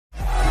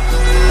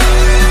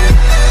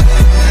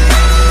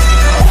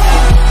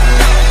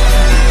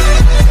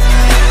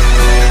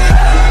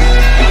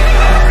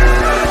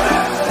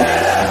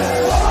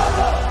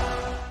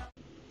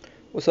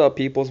What's up,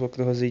 peoples? Welcome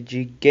to Jose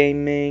G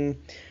Gaming.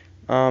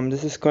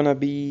 This is gonna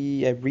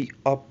be a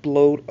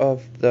re-upload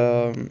of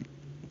the.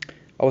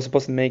 I was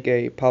supposed to make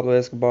a Pablo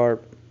Escobar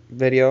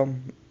video,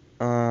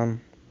 um,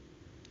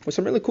 with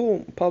some really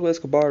cool Pablo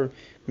Escobar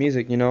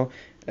music. And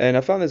I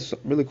found this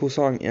really cool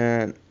song,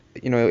 and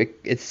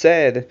it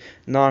said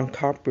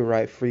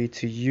non-copyright free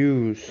to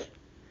use.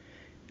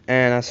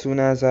 And as soon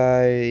as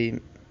I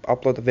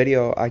upload the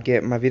video,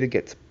 my video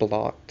gets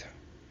blocked,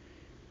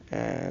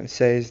 and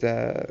says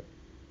that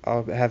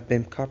have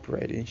been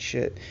copyrighted and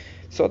shit.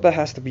 So that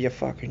has to be a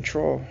fucking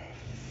troll.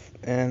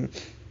 And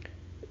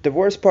the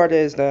worst part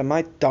is that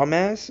my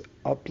dumbass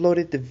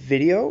uploaded the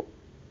video.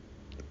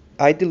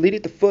 I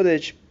deleted the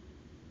footage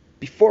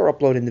before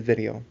uploading the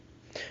video,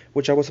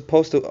 which I was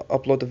supposed to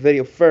upload the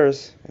video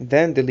first and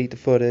then delete the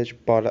footage,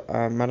 but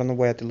I don't know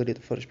why I deleted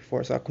the footage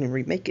before, so I couldn't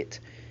remake it.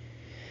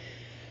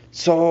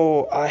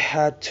 So I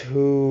had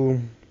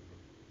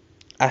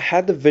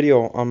the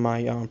video on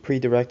my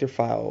pre-director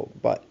file,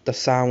 but the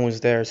sound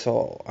was there,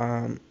 so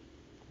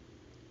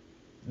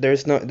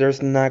there's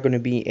not going to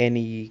be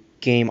any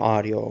game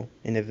audio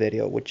in the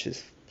video, which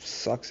is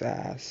sucks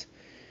ass.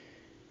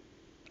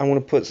 I'm going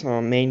to put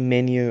some main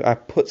menu. I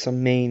put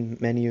some main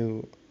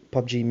menu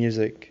PUBG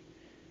music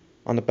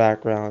on the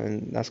background,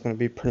 and that's going to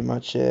be pretty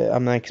much it.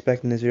 I'm not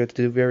expecting this video to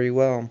do very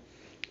well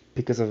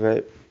because of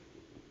it.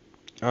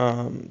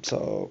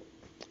 So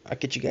I'll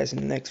get you guys in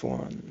the next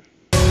one.